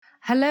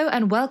Hello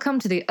and welcome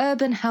to the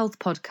Urban Health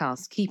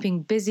Podcast,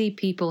 Keeping Busy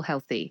People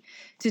Healthy.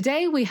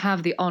 Today we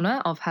have the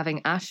honour of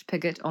having Ash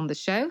Pigott on the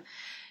show.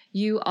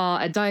 You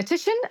are a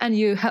dietitian and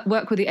you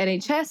work with the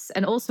NHS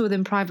and also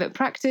within private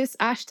practice.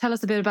 Ash, tell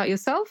us a bit about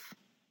yourself.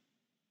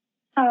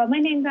 My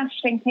name's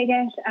Aisling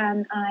Pigott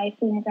and I've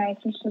been a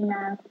dietitian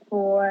now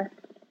for,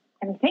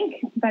 I think,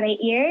 about 8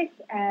 years.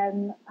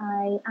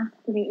 I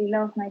absolutely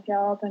love my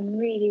job. I'm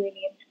really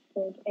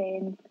interested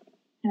in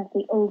kind of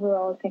the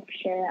overall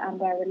picture and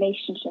our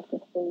relationship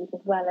with food, as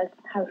well as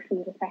how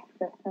food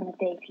affects us on a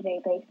day-to-day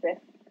basis.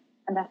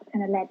 And that's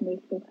kind of led me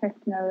to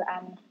personal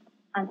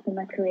and to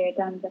my career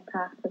down the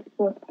path of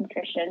sports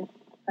nutrition.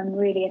 I'm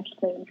really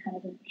interested in kind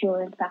of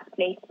endurance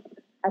athletes,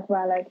 as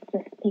well as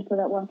just people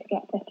that want to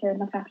get fitter and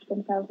look after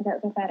themselves a little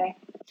bit better.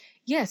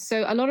 Yes,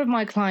 so a lot of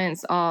my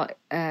clients are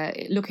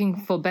looking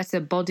for better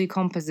body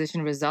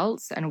composition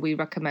results, and we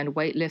recommend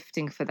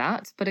weightlifting for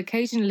that. But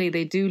occasionally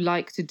they do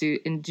like to do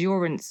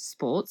endurance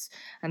sports,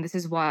 and this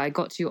is why I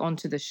got you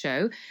onto the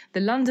show. The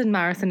London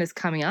Marathon is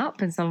coming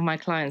up, and some of my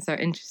clients are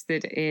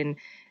interested in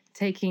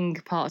taking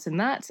part in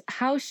that.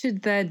 How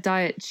should their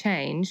diet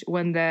change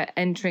when they're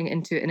entering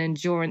into an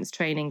endurance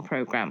training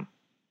program?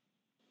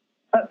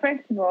 But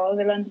first of all,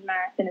 the London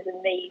Marathon is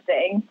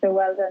amazing. So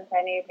well done to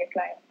any of your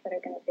clients that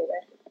are going to do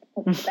it.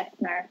 It's the best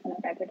marathon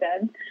I've ever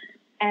done.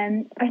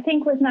 I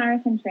think with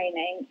marathon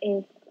training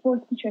is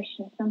sports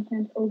nutrition is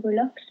sometimes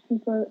overlooked.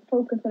 People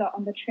focus a lot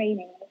on the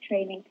training and the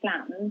training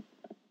plans,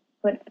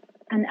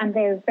 and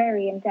they're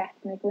very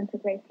in-depth and they go into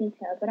great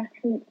detail. But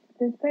actually,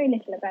 there's very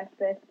little about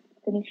the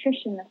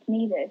nutrition that's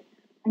needed.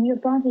 And your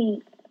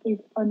body is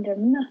under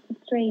massive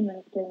strain when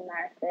it's doing a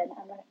marathon,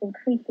 and when it's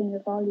increasing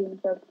the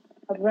volumes of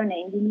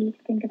running, you need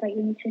to think about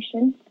your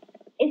nutrition.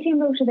 If your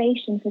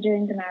motivation for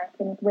doing the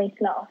marathon is weight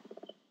loss,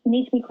 you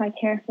need to be quite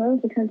careful,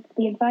 because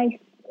the advice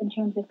in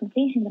terms of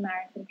completing the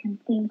marathon can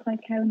seem quite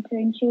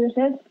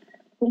counterintuitive,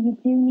 but you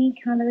do need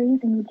calories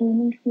and you do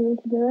need fuel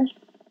to do it.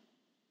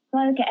 So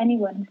I would get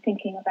anyone who's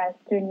thinking about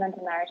doing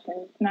London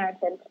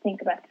Marathon to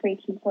think about 3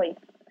 key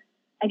points.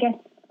 I guess,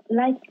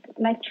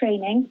 like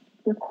training,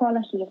 your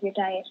quality of your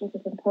diet is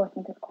as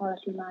important as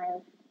quality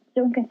miles.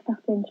 Don't get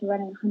sucked into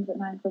running 100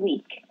 miles a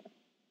week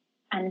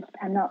and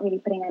not really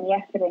putting any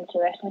effort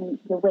into it, and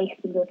you're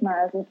wasting those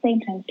miles. At the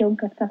same time, don't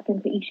get sucked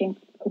into eating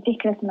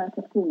ridiculous amounts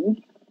of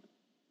food.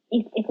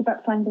 It's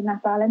about finding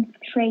that balance.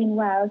 Train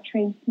well,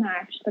 train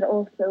smart, but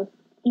also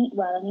eat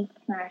well and eat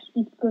smart.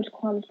 Eat good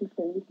quality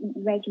food, eat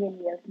regular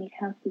meals and eat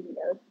healthy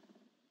meals.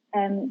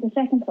 The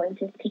second point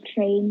is to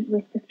train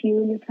with the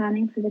fuel you're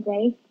planning for the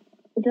day.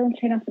 So don't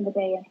turn up in the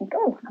day and think,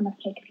 I must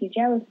take a few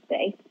gels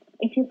today.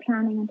 If you're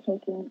planning on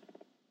taking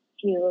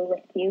fuel with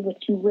you, which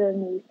you will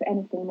need for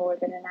anything more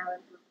than an hour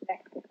of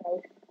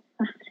exercise,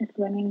 practice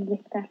running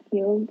with that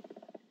fuel,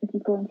 because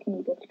you're going to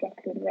need it to get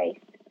through the race.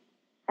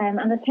 And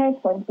the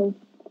third point is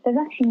there's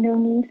actually no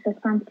need for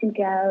fancy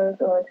gels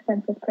or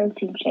expensive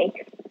protein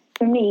shakes.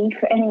 For me,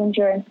 for any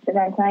endurance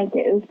event I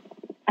do,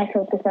 I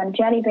focus on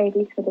jelly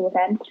babies for the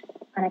event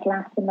and a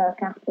glass of milk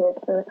afterwards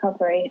for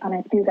recovery, and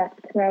I do that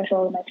throughout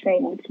all of my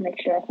training to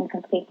make sure I can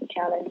complete the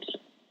challenge.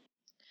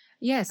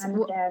 Yes,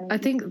 I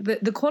think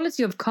the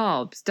quality of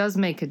carbs does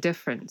make a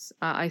difference.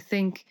 I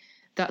think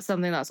that's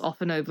something that's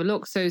often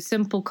overlooked. So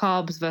simple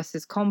carbs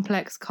versus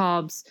complex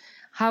carbs,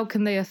 how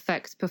can they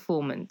affect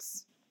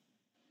performance?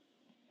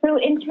 So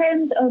in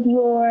terms of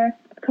your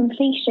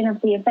completion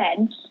of the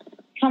event,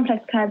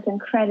 complex carbs are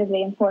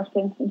incredibly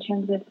important in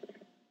terms of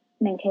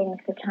maintaining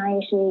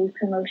satiety,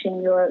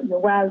 promoting your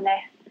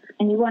wellness,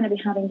 and you want to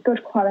be having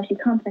good quality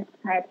complex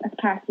carbs as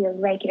part of your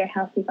regular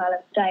healthy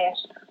balanced diet.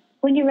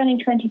 When you're running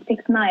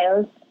 26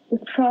 miles,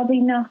 you're probably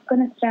not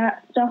going to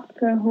stop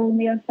for a whole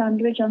meal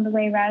sandwich on the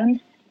way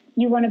around.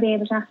 You want to be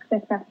able to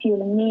access that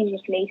fuel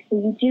immediately. So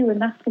you do, in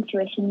that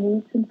situation,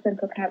 need some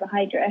simple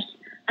carbohydrate.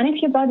 And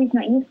if your body's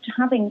not used to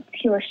having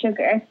pure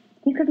sugar,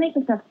 you could make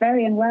yourself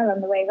very unwell on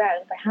the way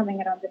around by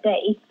having it on the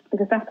day,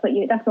 because that's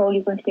all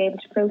you're going to be able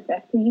to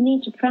process. So you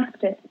need to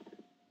practice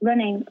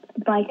running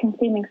by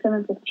consuming some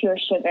of this pure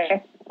sugar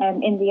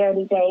in the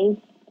early days,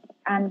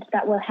 and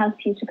that will help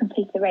you to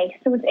complete the race.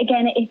 So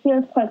it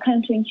feels quite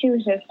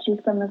counterintuitive to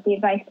some of the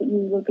advice that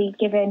you will be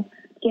giving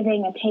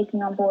and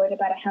taking on board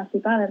about a healthy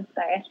balanced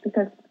diet,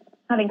 because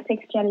having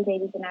 6 jelly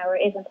babies an hour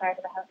isn't part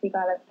of a healthy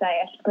balanced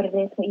diet, but it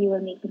is what you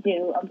will need to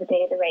do on the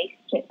day of the race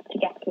to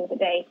get through the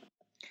day.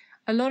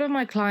 A lot of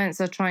my clients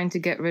are trying to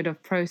get rid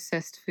of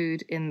processed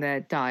food in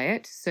their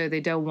diet, so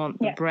they don't want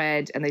the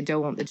bread and they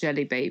don't want the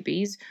jelly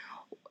babies.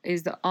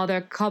 Are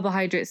there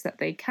carbohydrates that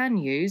they can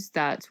use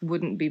that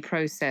wouldn't be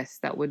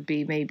processed, that would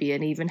be maybe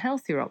an even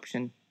healthier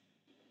option?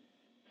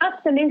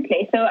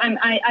 Absolutely. So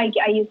I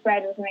use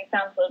bread as an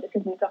example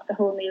because we've got the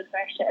whole meal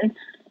version.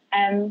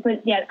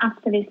 But yeah,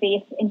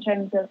 absolutely. In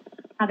terms of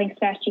having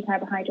starchy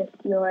carbohydrates,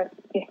 your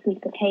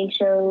sweet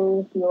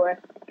potatoes, your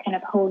kind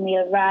of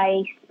wholemeal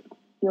rice,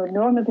 your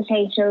normal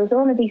potatoes,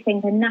 all of these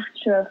things are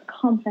natural,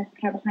 complex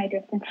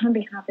carbohydrates and can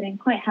be happening in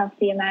quite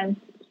healthy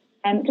amounts.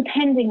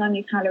 Depending on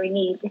your calorie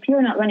needs. If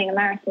you're not running a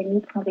marathon,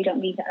 you probably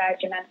don't need that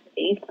large amount of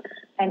these.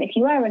 If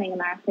you are running a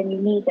marathon, you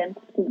need them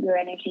to suit your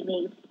energy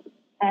needs.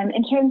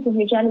 In terms of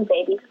your jelly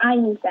babies, I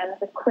use them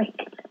as a quick,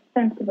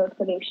 sensible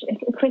solution,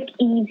 a quick,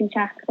 easy to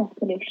access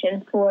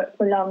solution for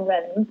long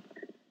runs.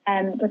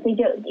 But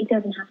it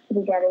doesn't have to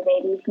be jelly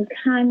babies. You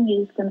can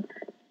use some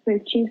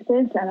fruit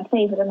juices, and a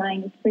favourite of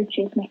mine is fruit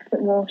juice mixed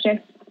with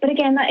water. But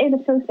again, that is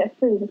a processed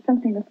food. It's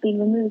something that's been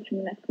removed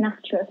from its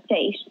natural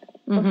state.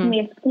 But for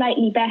me, it's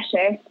slightly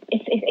better.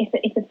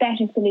 It's a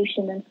better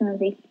solution than some of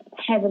these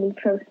heavily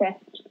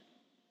processed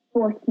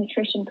sports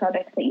nutrition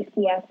products that you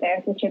see out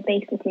there, which are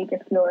basically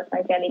just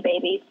glorified jelly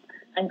babies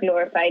and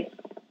glorified,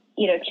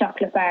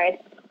 chocolate bars.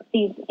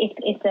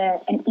 It's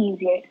an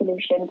easier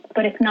solution,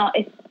 but it's not.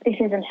 This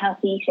isn't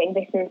healthy eating.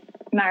 This is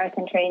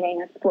marathon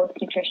training and sports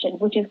nutrition,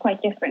 which is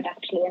quite different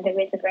actually, and there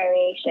is a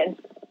variation.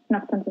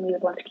 Not something you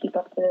would want to keep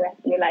up for the rest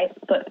of your life,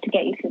 but to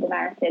get you through the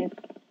marathon,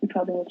 you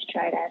probably need to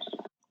try it out.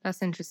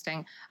 That's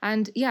interesting.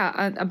 And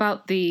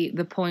about the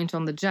point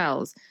on the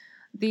gels,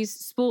 these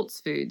sports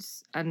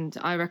foods, and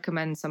I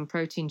recommend some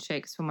protein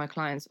shakes for my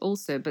clients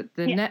also, but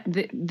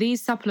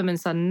these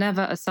supplements are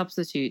never a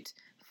substitute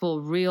for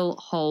real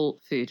whole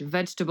food,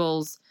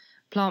 vegetables,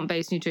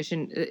 plant-based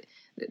nutrition.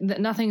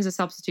 Nothing's a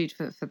substitute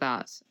for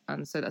that.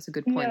 And so that's a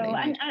good point. No,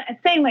 and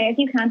same way as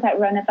you can't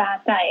outrun a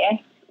bad diet,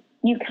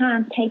 you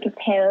can't take a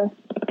pill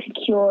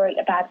to cure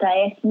a bad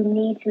diet. You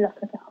need to look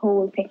at the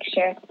whole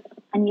picture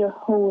and your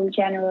whole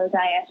general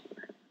diet.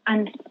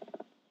 And,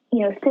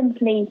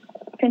 simply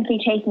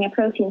taking a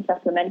protein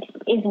supplement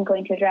isn't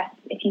going to address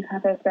if you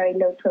have a very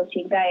low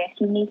protein diet.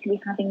 You need to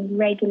be having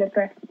regular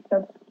bursts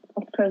of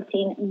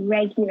protein,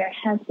 regular,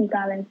 healthy,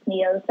 balanced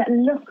meals that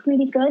look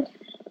really good,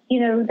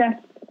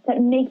 that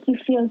make you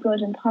feel good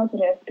and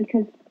positive,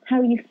 because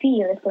how you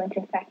feel is going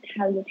to affect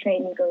how your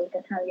training goes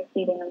and how you're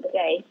feeling on the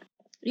day.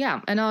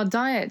 Yeah, and our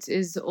diet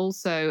is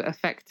also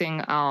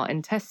affecting our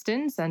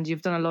intestines, and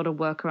you've done a lot of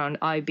work around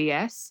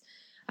IBS,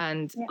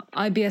 and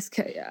IBS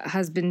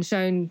has been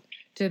shown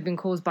to have been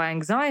caused by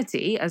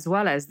anxiety as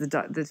well as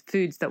the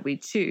foods that we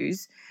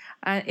choose.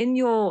 In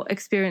your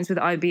experience with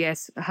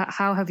IBS,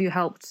 how have you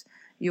helped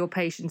your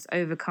patients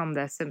overcome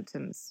their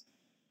symptoms?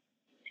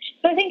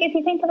 So I think if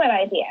you think about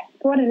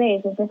IBS, what it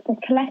is it's a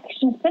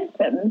collection of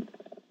symptoms,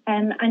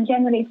 and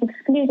generally it's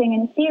excluding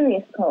any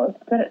serious cause,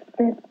 but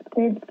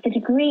the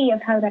degree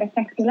of how that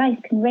affects your life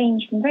can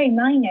range from very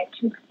minor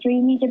to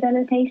extremely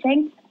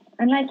debilitating.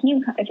 And like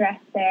you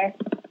addressed there,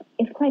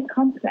 it's quite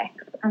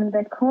complex, and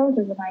the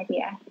causes of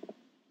IBS,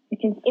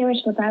 which is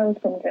irritable bowel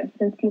syndrome,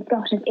 so if your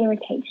gut is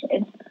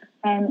irritated,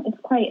 it's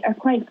quite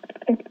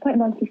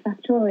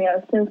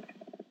multifactorial. So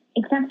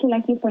exactly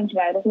like you pointed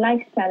out,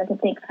 lifestyle is a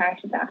big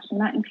part of that,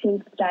 and that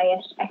includes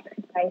diet,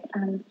 exercise,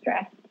 and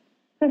stress.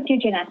 Plus your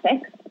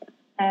genetics.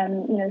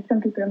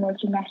 Some people are more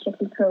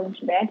genetically prone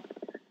to this.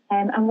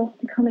 And what's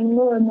becoming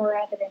more and more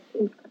evident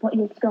is what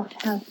your gut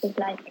health is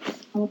like.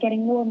 And we're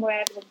getting more and more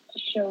evidence to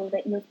show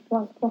that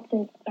what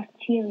the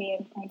bacteria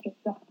inside your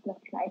gut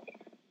looks like,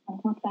 and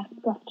what that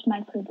gut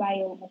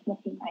microbiome is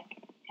looking like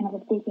can have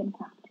a big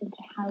impact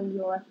into how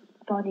your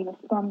body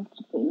responds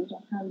to food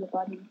and how your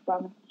body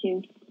responds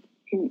to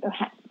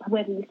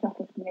whether you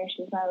suffer from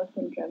irritable bowel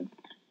syndrome.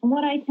 And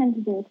what I tend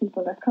to do with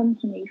people that come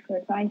to me for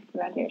advice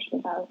around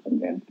irritable bowel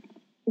syndrome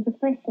is the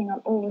first thing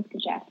I'll always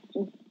suggest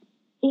is,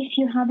 if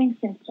you're having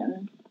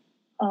symptoms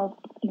of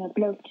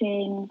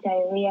bloating,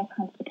 diarrhea,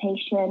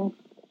 constipation,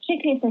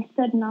 particularly if they're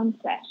sudden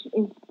onset,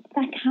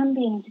 that can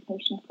be an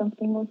indication of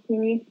something more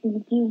serious. So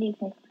you do need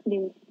to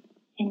exclude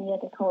any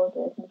other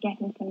causes, and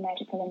getting some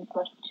medical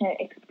input to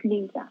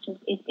exclude that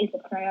is a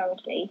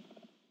priority.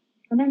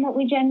 And then what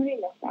we generally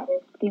look at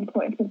is the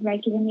importance of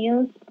regular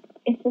meals.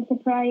 It's a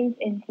surprise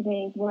in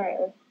today's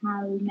world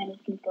how many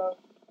people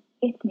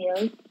skip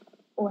meals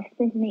or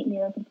sit and eat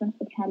meals in front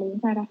of the telly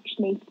without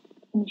actually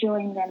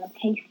enjoying them and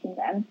tasting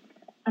them.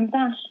 And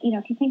that,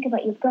 if you think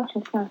about your gut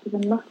itself as a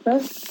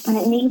muscle, and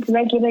it needs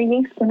regular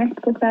use and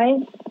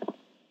exercise.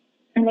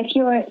 And if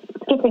you're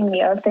skipping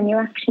meals, then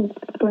you're actually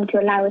going to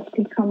allow it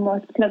to become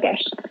more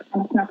sluggish,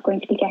 and it's not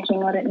going to be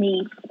getting what it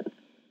needs.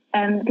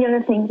 The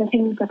other things are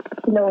things that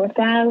slow it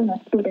down or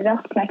speed it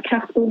up, like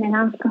caffeine and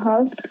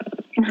alcohol,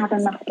 can have a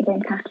massive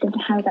impact into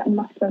how that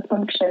muscle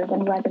functions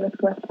and whether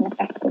it's working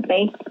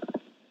effectively.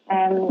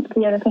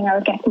 The other thing I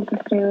would get people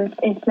through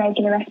is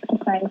regular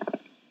exercise.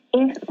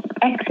 If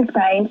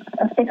exercise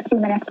of 60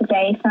 minutes a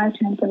day, 5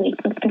 times a week,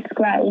 was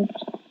prescribed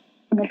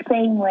in the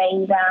same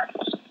way that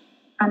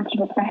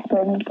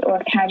antidepressants or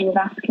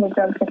cardiovascular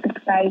drugs are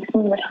prescribed,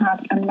 we would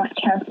have a much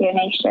healthier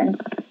nation.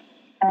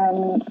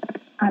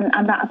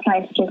 And that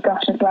applies to your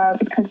gut as well,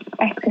 because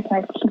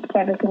exercise keeps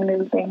everything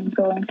moving and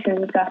going through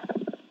the gut.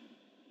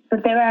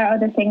 But there are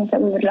other things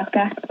that we would look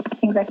at,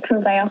 things like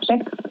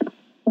probiotics,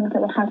 things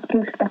that will help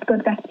boost that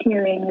good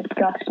bacteria in your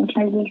gut and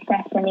try to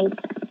reset any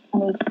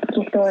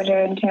disorder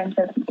in terms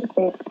of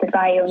the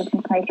biomes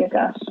inside your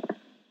gut.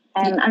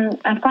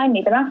 And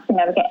finally, the last thing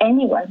I would get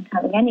anyone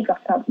having any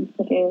gut problems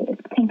to do is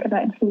think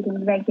about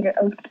including regular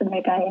oats in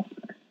their diet.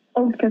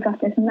 Oats have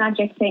got this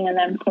magic thing in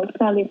them called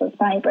soluble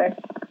fibre,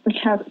 which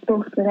helps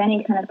both with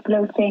any kind of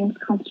bloating,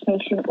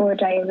 constipation or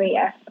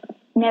diarrhea.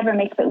 never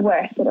makes it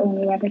worse. It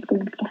only ever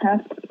seems to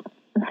help.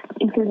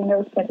 Including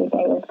oats every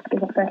day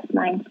is a first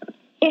line.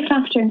 If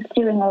after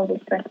doing all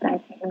these first line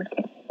things,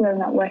 it's still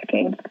not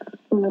working,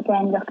 we would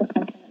then look at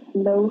something like a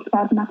low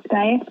FODMAP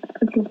diet,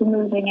 which is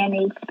removing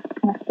any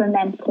kind of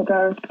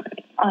fermentable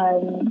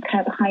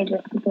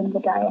carbohydrates within the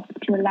diet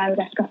to allow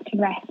that gut to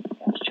rest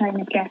and to try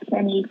and address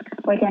any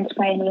or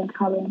identify any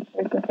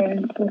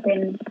intolerances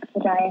within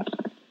the diet.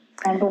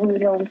 But we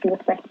would always do the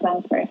first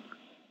line first.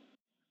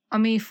 I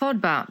mean,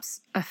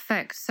 FODMAPs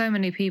affect so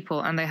many people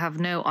and they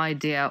have no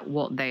idea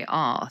what they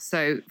are.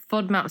 So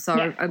FODMAPs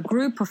are a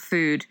group of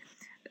food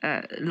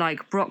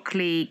like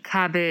broccoli,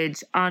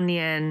 cabbage,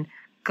 onion,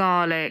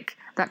 garlic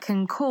that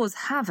can cause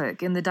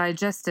havoc in the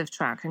digestive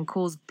tract and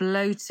cause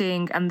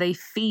bloating, and they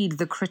feed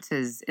the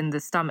critters in the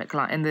stomach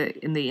in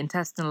the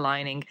intestinal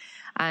lining,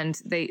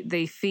 and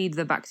they feed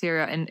the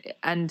bacteria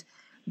and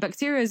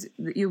bacteria.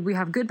 We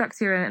have good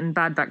bacteria and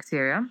bad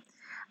bacteria,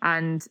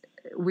 and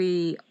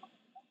we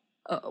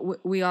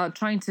are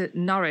trying to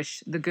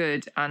nourish the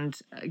good and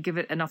give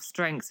it enough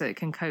strength so it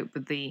can cope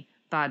with the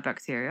bad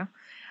bacteria.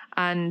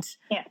 And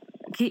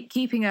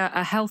keeping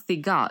a healthy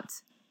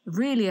gut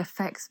really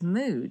affects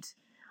mood.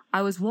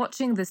 I was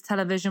watching this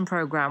television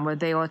program where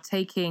they are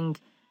taking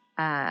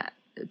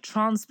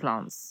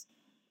transplants,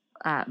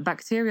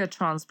 bacteria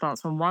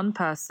transplants from one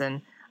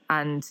person,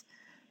 and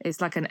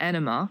it's like an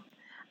enema.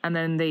 And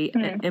then they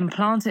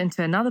implant it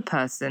into another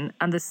person,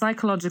 and the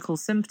psychological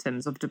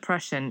symptoms of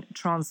depression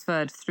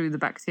transferred through the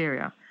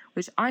bacteria,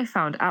 which I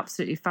found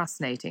absolutely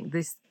fascinating,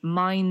 this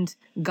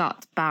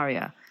mind-gut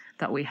barrier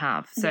that we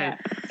have. So,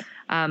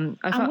 and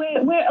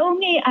we're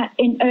only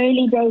in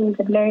early days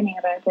of learning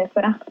about this,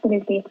 but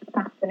absolutely it's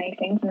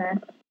fascinating, isn't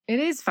it? It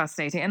is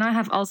fascinating. And I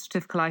have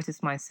ulcerative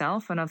colitis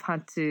myself, and I've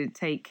had to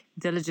take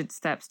diligent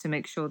steps to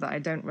make sure that I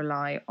don't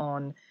rely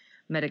on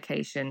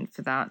medication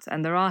for that,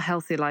 and there are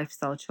healthy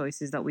lifestyle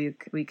choices that we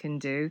can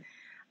do.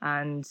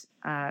 And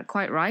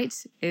quite right,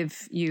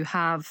 if you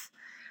have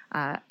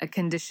a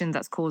condition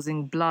that's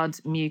causing blood,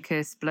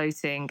 mucus,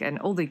 bloating, and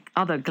all the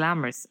other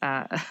glamorous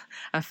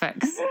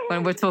effects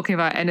when we're talking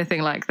about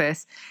anything like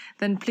this,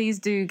 then please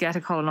do get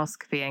a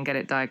colonoscopy and get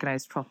it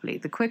diagnosed properly.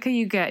 The quicker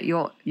you get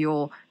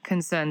your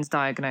concerns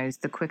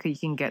diagnosed, the quicker you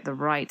can get the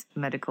right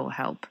medical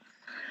help.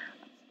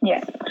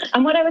 Yeah,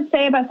 and what I would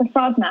say about the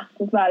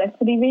FODMAPs as well is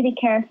to be really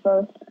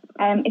careful.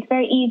 It's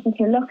very easy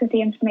to look at the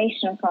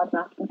information on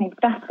FODMAPs and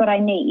think that's what I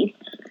need.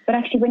 But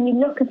actually, when you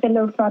look at the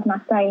low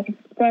FODMAP diet, it's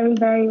very,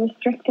 very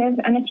restrictive.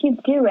 And if you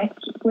do it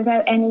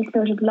without any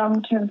sort of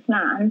long-term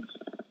plan,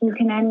 you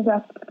can end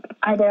up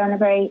either on a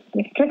very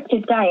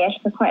restricted diet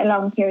for quite a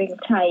long period of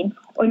time,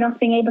 or not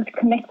being able to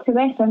commit to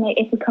it, and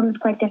it becomes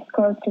quite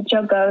difficult to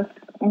juggle,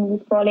 and you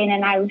fall in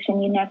and out,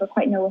 and you never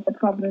quite know what the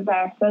problems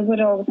are. So I would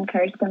always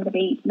encourage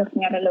somebody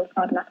looking at a low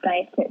FODMAP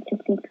diet to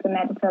seek some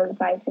medical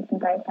advice or some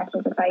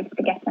dietitian's advice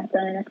to get that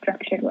done in a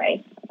structured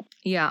way.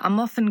 Yeah, I'm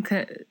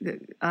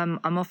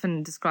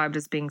often described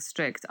as being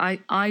strict.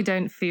 I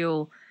don't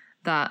feel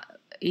that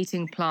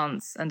eating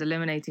plants and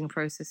eliminating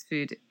processed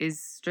food is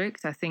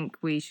strict. I think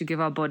we should give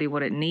our body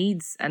what it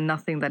needs and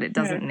nothing that it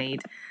doesn't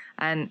need.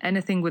 And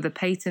anything with a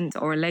patent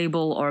or a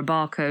label or a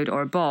barcode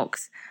or a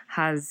box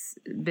has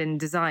been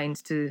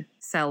designed to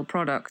sell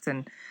product,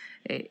 and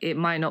it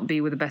might not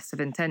be with the best of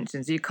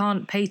intentions. You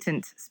can't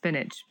patent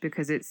spinach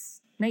because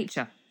it's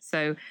nature.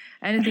 So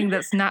anything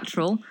that's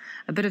natural,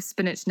 a bit of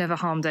spinach never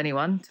harmed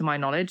anyone, to my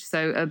knowledge.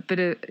 So a bit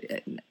of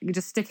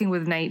just sticking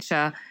with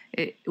nature.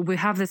 We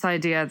have this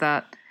idea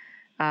that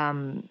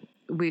that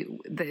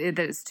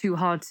it's too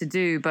hard to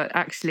do, but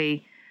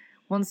actually,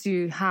 once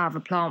you have a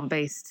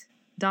plant-based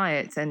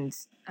diet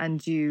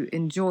and you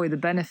enjoy the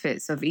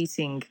benefits of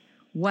eating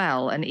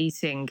well and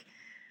eating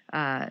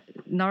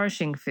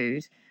nourishing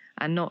food,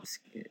 and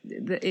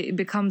it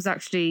becomes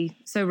actually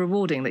so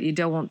rewarding that you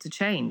don't want to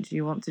change.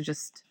 You want to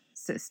just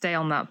stay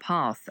on that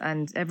path.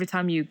 And every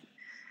time you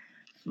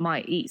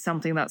might eat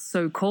something that's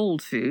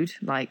so-called food,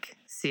 like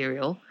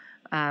cereal,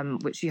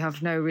 which you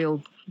have no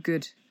real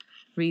good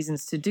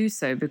reasons to do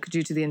so because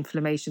due to the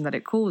inflammation that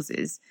it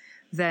causes,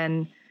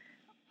 then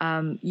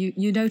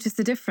you notice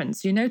the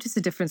difference. You notice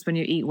the difference when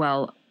you eat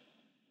well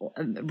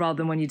rather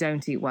than when you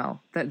don't eat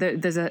well.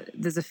 There's a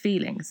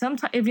feeling.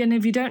 Sometimes,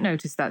 if you don't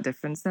notice that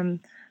difference, then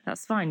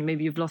that's fine.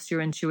 Maybe you've lost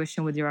your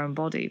intuition with your own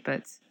body.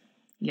 But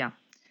yeah.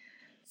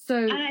 So,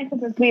 and I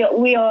suppose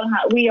we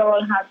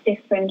all have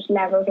different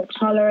levels of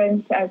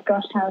tolerance. Our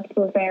gut health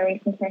will vary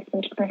from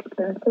person to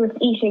person. So it's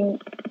eating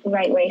the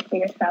right way for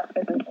yourself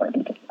is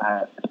important as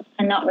well,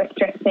 and not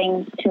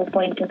restricting to a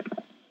point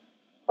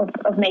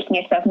of making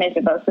yourself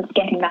miserable. So it's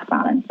getting that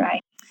balance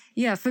right.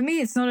 Yeah, for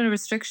me, it's not a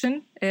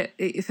restriction.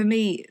 For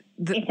me,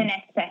 it's a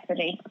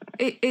necessity.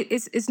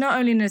 It's not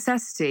only a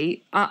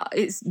necessity.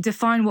 It's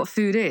define what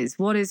food is.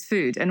 What is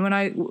food? And when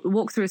I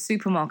walk through a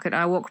supermarket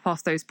and I walk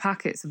past those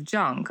packets of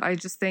junk, I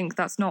just think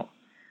that's not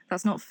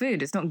that's not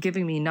food. It's not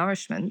giving me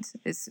nourishment.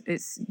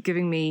 It's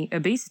giving me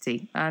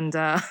obesity and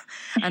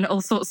and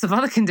all sorts of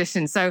other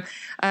conditions. So,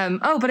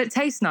 but it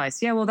tastes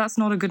nice. Yeah, well, that's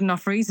not a good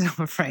enough reason,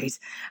 I'm afraid,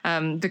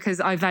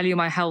 because I value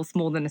my health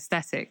more than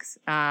aesthetics,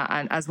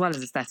 and as well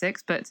as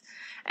aesthetics. But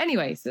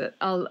anyway, so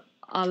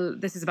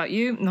this is about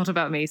you, not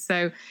about me.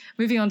 So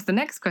moving on to the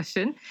next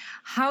question.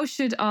 How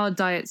should our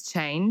diets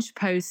change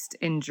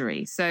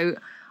post-injury? So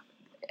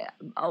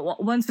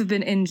once we've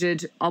been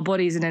injured, our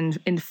body is in an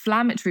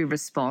inflammatory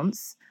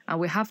response. And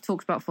we have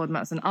talked about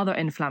FODMAPs and other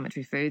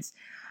inflammatory foods.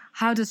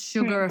 How does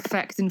sugar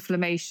affect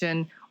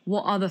inflammation?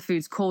 What other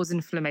foods cause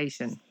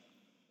inflammation?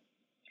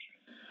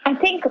 I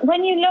think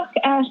when you look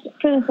at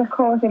foods that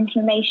cause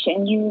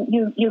inflammation,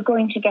 you're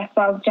going to get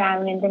bogged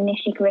down in the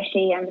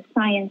nitty-gritty, and the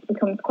science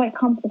becomes quite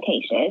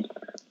complicated.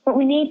 What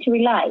we need to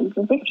realise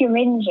is if you're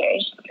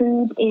injured,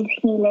 food is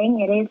healing,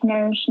 it is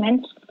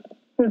nourishment.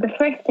 So the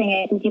first thing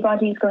is your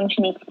body is going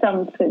to need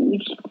some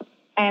food.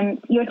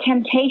 Your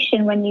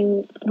temptation when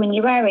you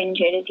are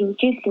injured is you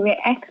reduce your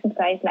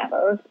exercise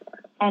levels,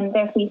 and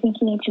therefore you think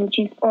you need to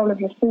reduce all of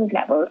your food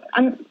levels.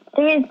 And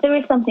there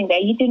is something there.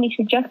 You do need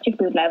to adjust your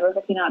food levels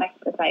if you're not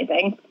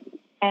exercising,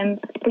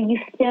 but you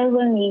still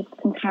will need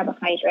some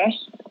carbohydrate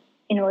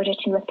in order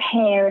to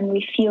repair and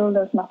refuel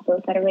those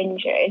muscles that are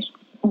injured.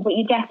 And what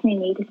you definitely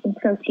need is some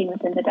protein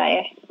within the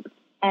diet.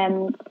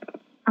 And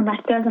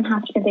that doesn't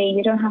have to be,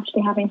 you don't have to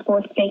be having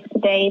 4 steaks a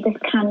day. This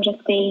can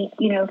just be,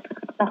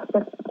 lots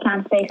of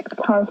plant-based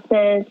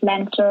pulses,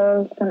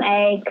 lentils, some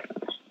eggs,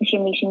 if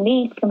you're eating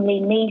meat, some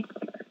lean meat.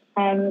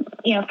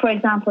 For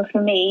example,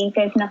 for me,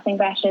 there's nothing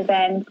better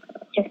than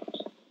just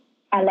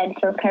a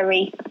lentil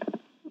curry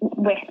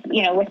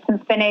with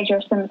some spinach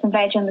or some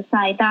veg on the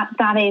side.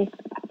 That is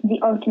the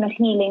ultimate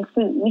healing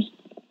food.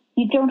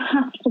 You don't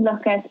have to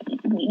look at,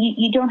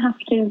 you don't have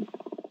to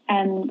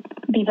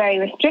be very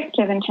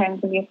restrictive in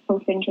terms of your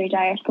post-injury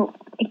diet, but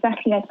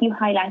exactly like you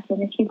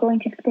highlighted, if you're going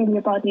to fill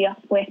your body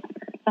up with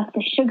lots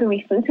of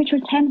sugary foods, which we're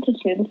tempted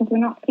to because we're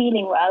not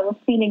feeling well,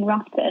 we're feeling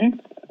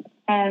rotten,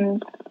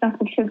 lots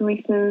of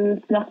sugary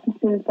foods, lots of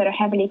foods that are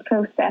heavily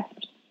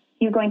processed,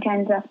 you're going to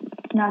end up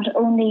not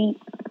only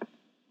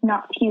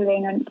not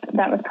fueling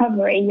that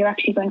recovery, you're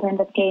actually going to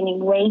end up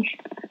gaining weight,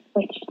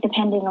 which,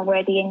 depending on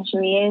where the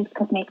injury is,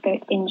 could make the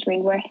injury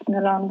worse in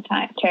the long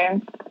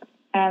term.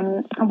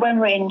 And when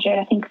we're injured,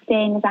 I think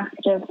staying as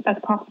active as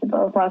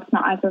possible whilst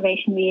not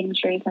aggravating the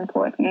injury is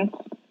important.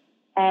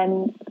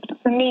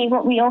 For me,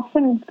 what we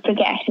often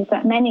forget is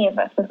that many of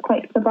us have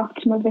quite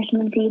suboptimal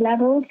vitamin D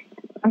levels,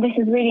 and this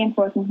is really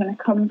important when it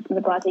comes to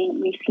the body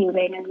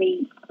refueling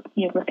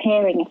and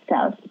repairing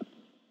itself.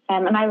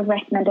 And I would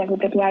recommend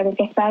everybody either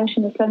get out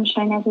in the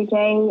sunshine every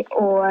day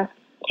or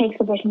take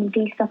a vitamin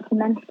D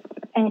supplement,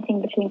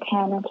 anything between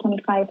 10 and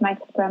 25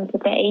 micrograms a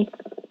day,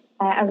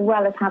 as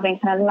well as having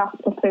kind of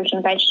lots of fruit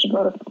and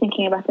vegetables,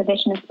 thinking about the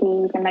vitamin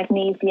C, the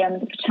magnesium,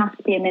 the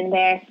potassium in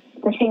there,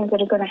 the things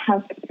that are going to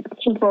help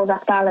keep all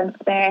that balance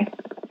there.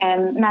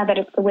 Now that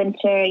it's the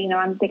winter,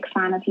 I'm a big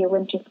fan of your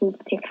winter soups,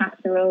 your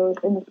casseroles.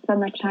 In the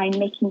summertime,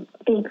 making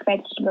big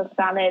vegetable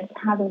salads,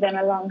 having them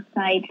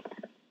alongside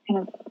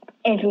kind of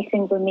every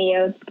single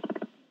meal,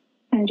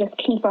 and just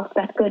keep up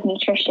that good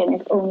nutrition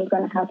is only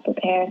going to help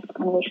repair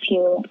and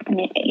refuel an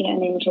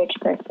injured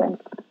person.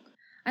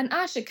 And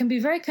Ash, it can be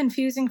very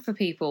confusing for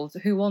people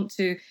who want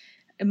to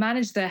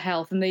manage their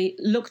health, and they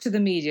look to the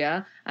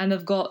media and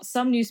they've got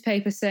some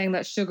newspapers saying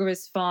that sugar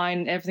is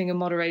fine, everything in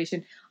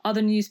moderation.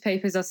 Other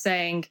newspapers are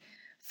saying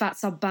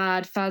fats are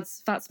bad,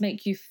 fats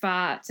make you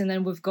fat. And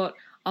then we've got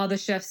other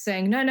chefs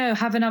saying, no,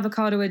 have an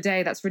avocado a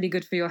day. That's really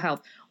good for your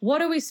health.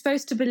 What are we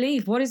supposed to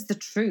believe? What is the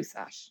truth,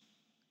 Ash?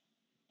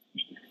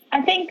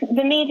 I think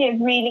the media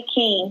is really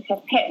keen to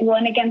pit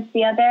one against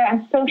the other,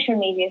 and social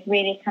media has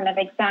really kind of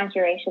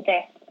exaggerated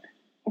this.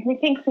 If we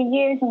think for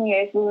years and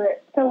years, we were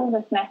sold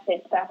this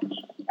message that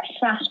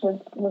fat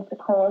was the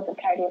cause of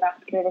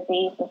cardiovascular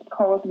disease, was the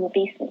cause of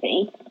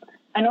obesity.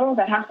 And all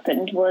that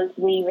happened was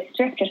we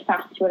restricted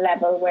fat to a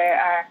level where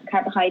our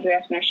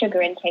carbohydrate and our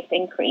sugar intakes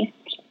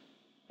increased.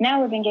 Now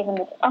we've been given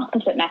this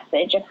opposite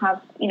message of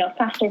how,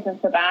 fat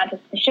isn't so bad,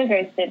 it's the sugar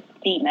is the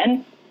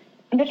demon.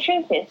 And the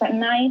truth is that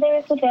neither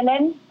is the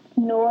villain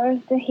nor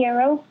the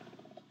hero.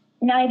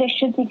 Neither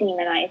should be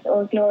demonized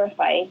or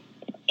glorified.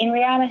 In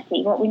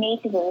reality, what we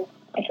need to do is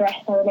address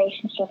our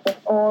relationship with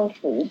all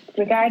foods,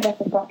 regardless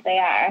of what they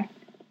are,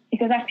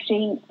 because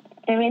actually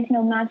there is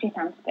no magic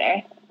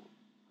answer.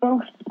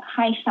 Both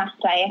high-fat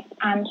diets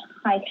and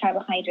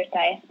high-carbohydrate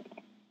diets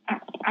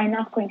are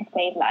not going to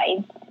save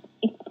lives.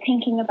 It's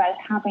thinking about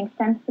having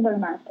sensible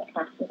amounts of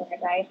fat within our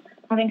diet,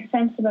 having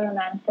sensible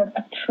amounts of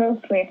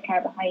appropriate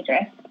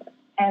carbohydrates.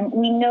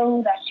 We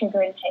know that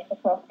sugar intake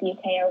across the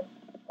UK are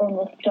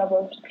almost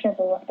double,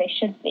 triple what they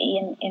should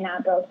be in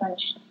adults, and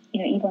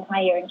even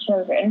higher in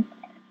children.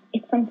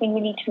 It's something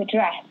we need to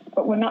address,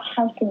 but we're not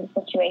helping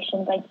the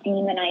situation by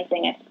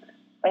demonising it,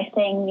 by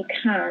saying you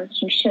can't,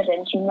 you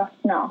shouldn't, you must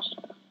not.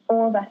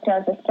 All that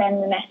does is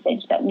send the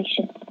message that we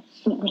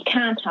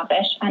can't have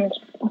it, and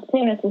as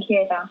soon as we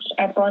hear that,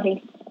 our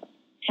body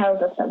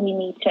tells us that we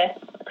need to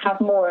have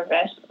more of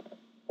it.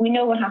 we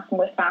know what happened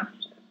with fat,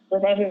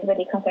 was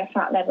everybody cut their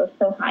fat levels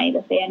so high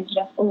that they ended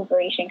up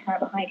overeating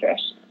carbohydrate.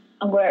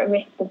 And we're at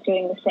risk of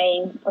doing the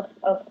same,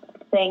 of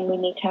saying we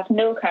need to have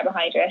no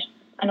carbohydrate,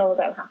 and all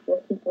that will happen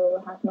is people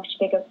will have much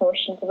bigger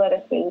portions of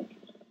other foods,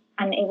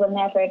 and it will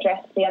never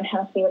address the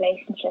unhealthy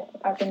relationship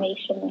as a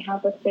nation we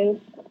have with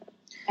food.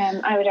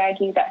 I would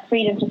argue that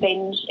freedom to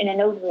binge in an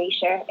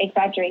overeater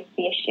exaggerates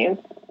the issue,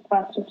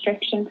 whilst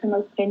restriction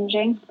promotes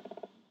binging.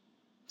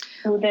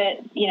 So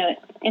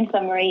in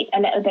summary, a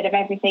little bit of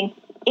everything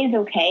is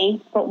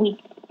okay, but we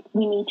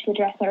need to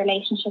address our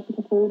relationship with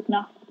the food,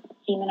 not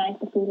demonize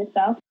the food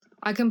itself.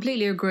 I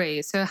completely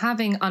agree. So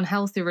having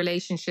unhealthy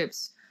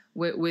relationships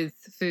with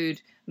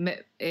food,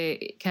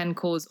 it can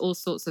cause all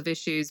sorts of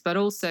issues, but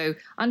also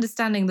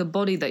understanding the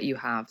body that you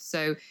have.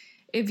 So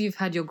if you've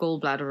had your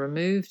gallbladder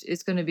removed,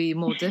 it's going to be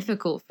more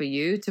difficult for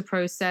you to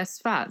process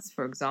fats,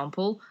 for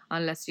example,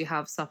 unless you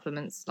have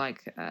supplements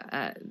like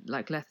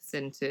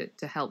lecithin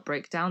to help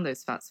break down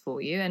those fats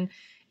for you. And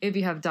if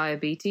you have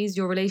diabetes,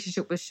 your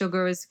relationship with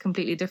sugar is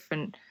completely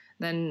different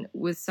than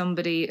with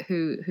somebody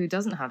who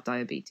doesn't have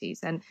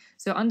diabetes. And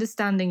so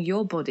understanding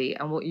your body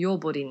and what your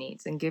body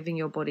needs, and giving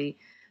your body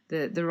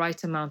the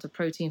right amount of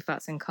protein,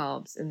 fats, and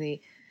carbs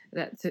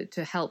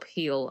to help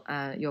heal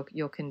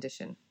your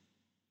condition.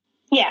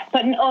 Yeah,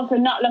 but also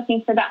not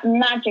looking for that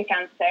magic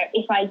answer.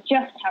 If I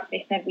just have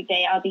this every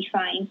day, I'll be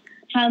fine.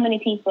 How many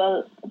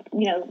people,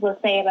 will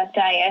say about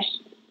diet,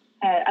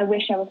 I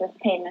wish I was as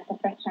thin as the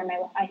first time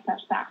I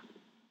felt fat.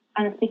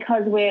 And it's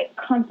because we're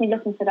constantly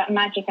looking for that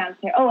magic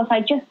answer. Oh, if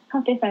I just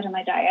cut this out of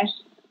my diet,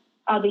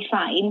 I'll be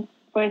fine.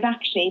 Whereas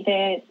actually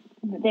there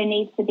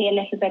needs to be a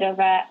little bit of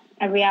a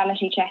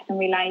reality check and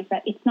realize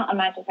that it's not a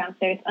magic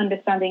answer. It's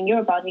understanding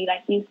your body,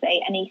 like you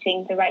say, and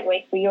eating the right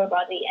way for your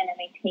body in a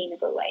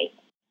maintainable way.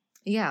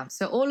 Yeah.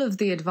 So all of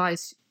the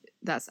advice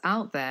that's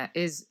out there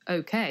is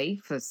okay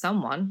for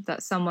someone.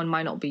 That someone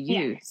might not be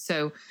you. Yeah.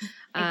 So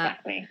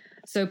exactly.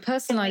 So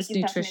personalized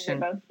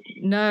nutrition.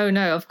 No,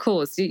 of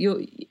course.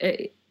 You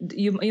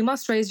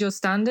must raise your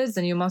standards,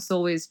 and you must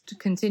always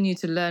continue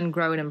to learn,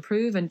 grow, and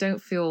improve. And don't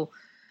feel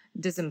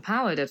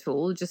disempowered at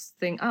all. Just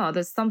think,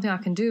 there's something I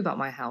can do about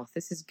my health.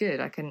 This is good.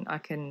 I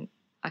can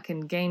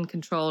gain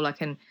control. I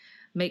can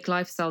make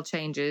lifestyle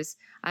changes,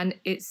 and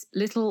it's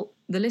the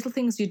little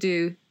things you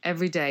do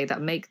every day that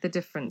make the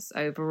difference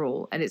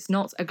overall. And it's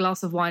not a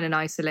glass of wine in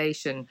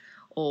isolation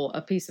or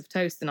a piece of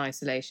toast in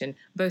isolation,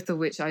 both of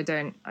which I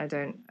don't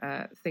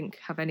think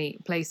have any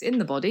place in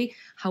the body.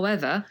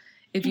 However,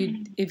 if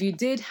you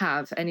did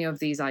have any of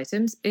these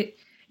items,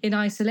 in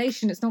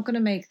isolation, it's not going to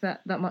make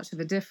that much of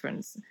a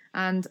difference.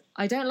 And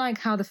I don't like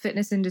how the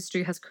fitness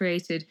industry has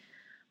created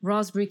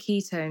raspberry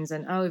ketones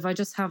and, if I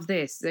just have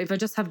this, if I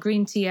just have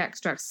green tea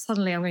extracts,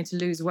 suddenly I'm going to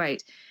lose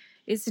weight.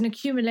 It's an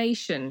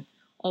accumulation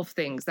of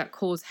things that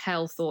cause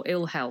health or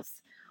ill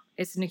health.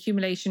 It's an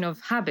accumulation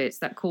of habits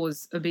that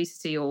cause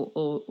obesity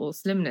or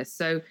slimness.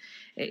 So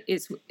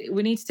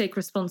we need to take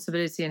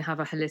responsibility and have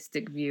a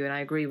holistic view, and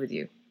I agree with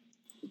you.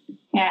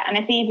 Yeah, and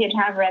it's easier to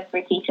have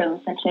raspberry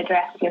ketones than to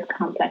address your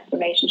complex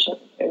relationship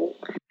with food.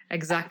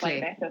 Exactly.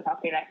 That's why they're so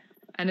popular.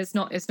 And it's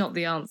not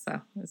the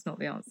answer. It's not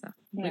the answer.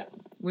 Yeah.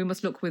 We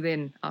must look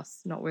within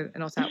us, not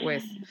out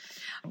with.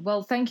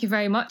 Well, thank you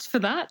very much for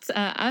that,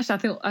 Ash. I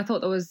thought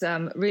that was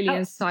really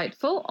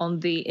insightful on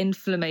the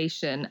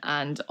inflammation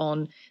and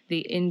on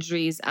the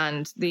injuries,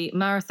 and the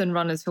marathon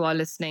runners who are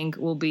listening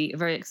will be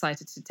very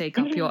excited to take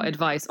up your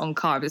advice on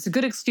carbs. It's a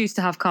good excuse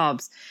to have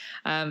carbs,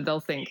 they'll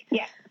think.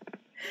 Yeah.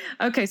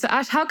 Okay, so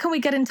Ash, how can we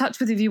get in touch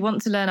with you if you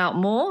want to learn out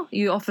more?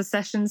 You offer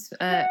sessions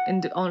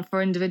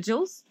for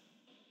individuals?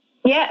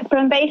 Yeah, so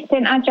I'm based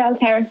in Agile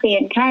Therapy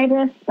in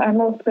Cardiff. I'm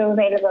also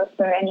available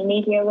for any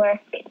media work.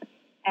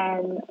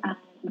 And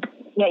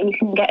you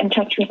can get in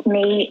touch with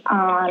me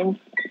on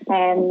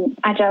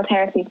Agile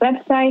Therapy's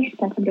website.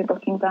 I can do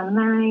bookings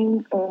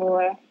online,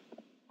 or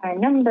our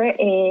number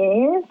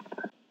is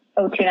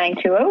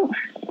 02920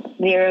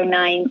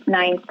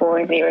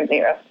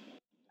 099400.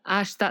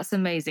 Ash, that's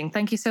amazing.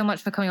 Thank you so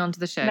much for coming on to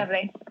the show.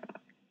 Lovely.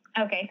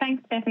 Okay,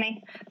 thanks,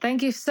 Stephanie.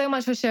 Thank you so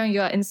much for sharing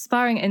your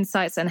inspiring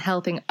insights and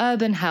helping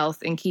urban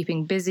health in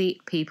keeping busy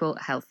people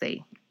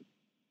healthy.